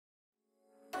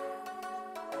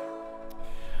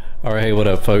All right, hey, what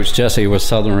up, folks? Jesse with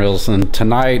Southern Reels, and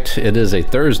tonight it is a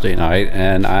Thursday night,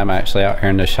 and I'm actually out here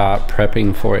in the shop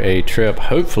prepping for a trip,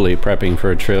 hopefully prepping for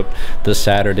a trip this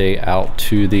Saturday out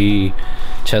to the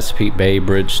Chesapeake Bay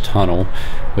Bridge Tunnel,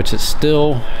 which is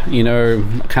still, you know,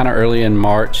 kind of early in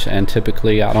March, and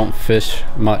typically I don't fish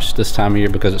much this time of year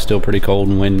because it's still pretty cold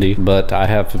and windy. But I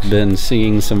have been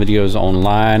seeing some videos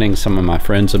online, and some of my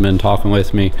friends have been talking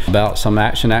with me about some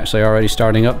action actually already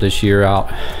starting up this year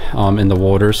out in the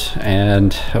waters.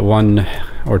 And one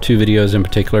or two videos in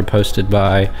particular posted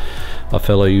by a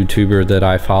fellow YouTuber that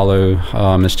I follow.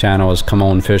 His channel is Come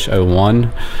On Fish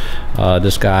 01.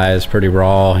 This guy is pretty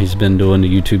raw. He's been doing the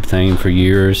YouTube thing for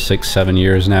years, 6-7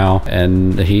 years now,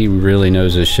 and he really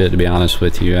knows his shit, to be honest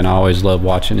with you. And I always love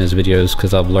watching his videos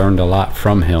because I've learned a lot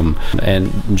from him. And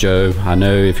Joe, I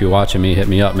know if you're watching me, hit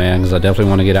me up, man, because I definitely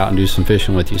want to get out and do some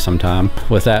fishing with you sometime.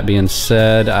 With that being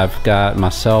said, I've got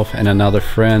myself and another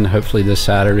friend. Hopefully this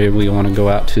Saturday we want to go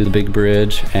out to the big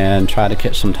bridge and try to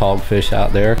catch some tog fish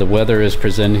out there. The weather is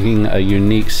presenting a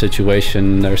unique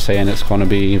situation. They're saying it's going to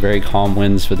be very calm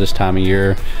winds for this time of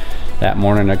year. That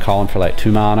morning they're calling for like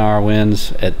 2-mile-an-hour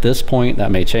winds. At this point that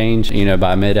may change, you know,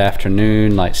 by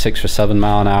mid-afternoon, like 6 or 7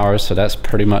 mile an hour. So that's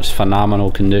pretty much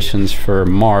phenomenal conditions for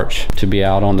March to be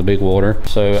out on the big water.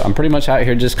 So I'm pretty much out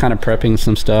here just kind of prepping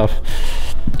some stuff.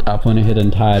 I went ahead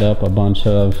and tied up a bunch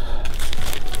of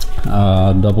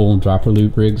double dropper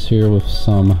loop rigs here with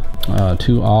some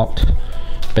 2-aught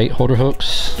bait holder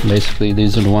hooks. Basically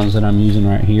these are the ones that I'm using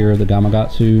right here, the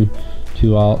Gamakatsu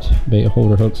 2-aught bait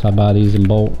holder hooks. I buy these in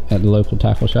bulk at the local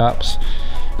tackle shops.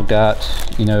 I've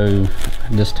got, you know,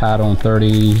 this tied on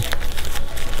 30-pound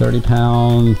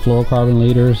fluorocarbon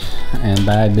leaders and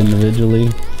bagged individually.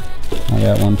 I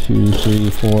got 1, 2, 3,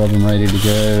 4 of them ready to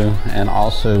go, and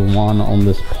also one on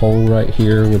this pole right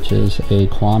here, which is a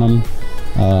Quantum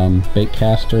bait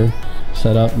caster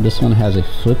setup. This one has a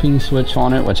flipping switch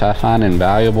on it, which I find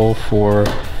invaluable for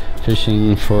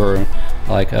fishing for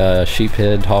like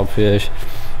sheephead, hogfish,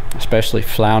 especially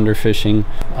flounder fishing.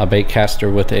 A bait caster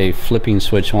with a flipping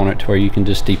switch on it to where you can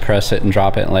just depress it and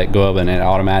drop it and let go of it, and it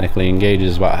automatically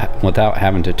engages without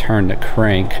having to turn the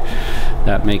crank.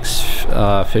 That makes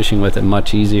fishing with it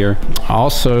much easier.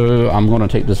 Also, I'm going to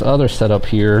take this other setup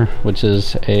here, which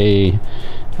is a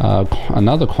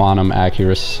another Quantum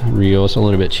Accuracy reel. It's a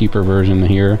little bit cheaper version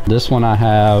here. This one I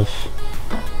have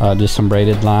just some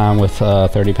braided line with a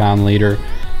 30-pound leader,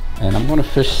 and I'm going to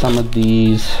fish some of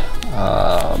these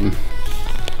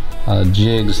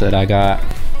jigs that I got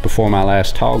before my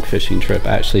last tog fishing trip.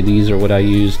 Actually, these are what I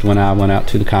used when I went out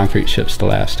to the concrete ships the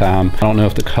last time. I don't know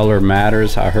if the color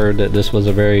matters. I heard that this was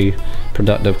a very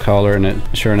productive color, and it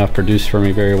sure enough produced for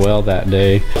me very well that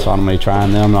day. So I'm going to be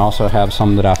trying them. I also have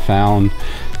some that I found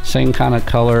same kind of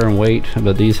color and weight,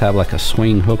 but these have like a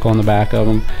swing hook on the back of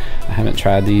them. I haven't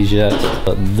tried these yet,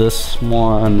 but this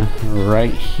one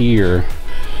right here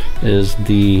is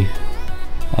the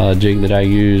jig that I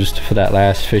used for that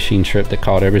last fishing trip that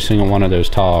caught every single one of those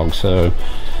togs. So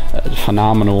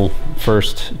phenomenal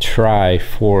first try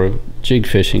for jig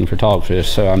fishing for togfish,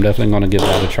 so I'm definitely going to give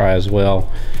that a try as well.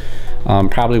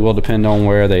 Probably will depend on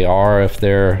where they are. If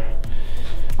they're,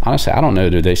 honestly, I don't know,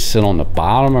 do they sit on the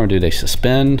bottom or do they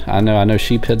suspend? I know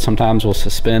sheephead sometimes will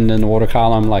suspend in the water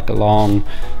column like along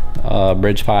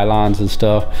bridge pylons and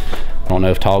stuff. I don't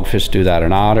know if togfish do that or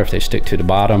not, or if they stick to the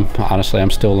bottom. Honestly,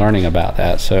 I'm still learning about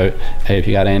that. So hey, if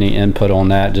you got any input on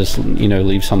that, just, you know,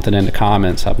 leave something in the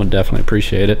comments. I would definitely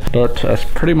appreciate it. But that's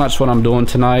pretty much what I'm doing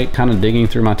tonight, kind of digging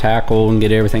through my tackle and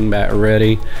get everything back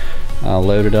ready.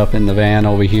 Loaded up in the van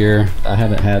over here. I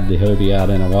haven't had the Hobie out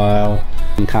in a while.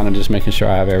 I'm kind of just making sure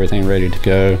I have everything ready to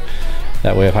go.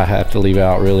 That way if I have to leave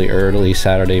out really early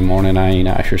Saturday morning, I ain't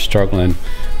out here struggling,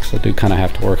 because I do kind of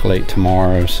have to work late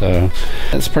tomorrow. So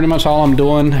that's pretty much all I'm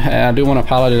doing. I do want to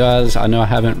apologize. I know I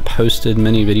haven't posted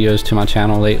many videos to my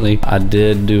channel lately. I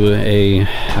did do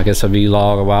I guess a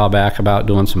vlog a while back about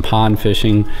doing some pond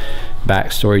fishing.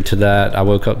 Backstory to that, I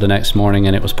woke up the next morning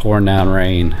and it was pouring down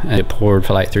rain, and it poured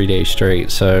for like 3 days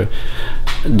straight. So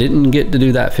didn't get to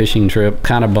do that fishing trip.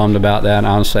 Kind of bummed about that.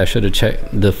 Honestly, I should have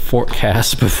checked the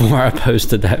forecast before I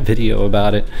posted that video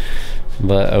about it,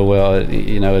 but oh well,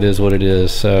 you know, it is what it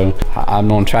is. So I'm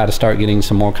gonna try to start getting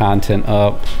some more content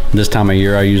up. This time of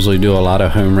year I usually do a lot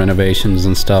of home renovations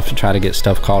and stuff to try to get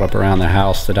stuff caught up around the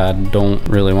house that I don't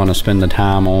really want to spend the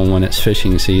time on when it's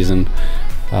fishing season.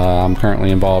 I'm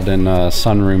currently involved in a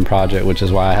sunroom project, which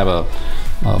is why I have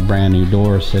a brand new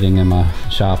door sitting in my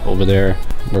shop over there.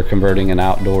 We're converting an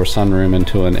outdoor sunroom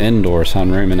into an indoor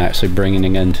sunroom and actually bringing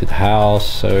it into the house.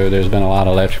 So there's been a lot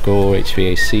of electrical,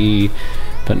 HVAC,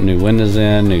 putting new windows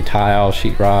in, new tile,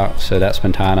 sheetrock. So that's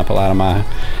been tying up a lot of my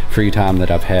free time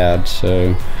that I've had.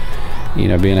 So, you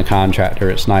know, being a contractor,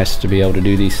 it's nice to be able to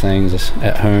do these things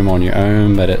at home on your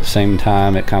own, but at the same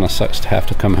time, it kind of sucks to have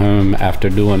to come home after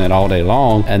doing it all day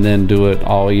long and then do it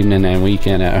all evening and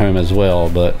weekend at home as well.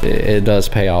 But it does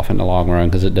pay off in the long run,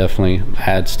 because it definitely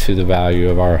adds to the value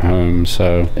of our home.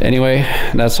 So anyway,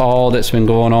 that's all that's been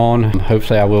going on.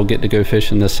 Hopefully I will get to go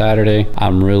fishing this Saturday.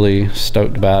 I'm really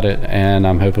stoked about it, and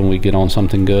I'm hoping we get on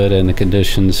something good and the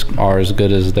conditions are as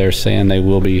good as they're saying they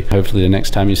will be. Hopefully the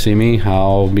next time you see me,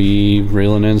 I'll be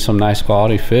reeling in some nice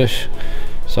quality fish.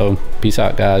 So peace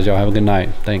out, guys. Y'all have a good night.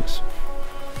 Thanks.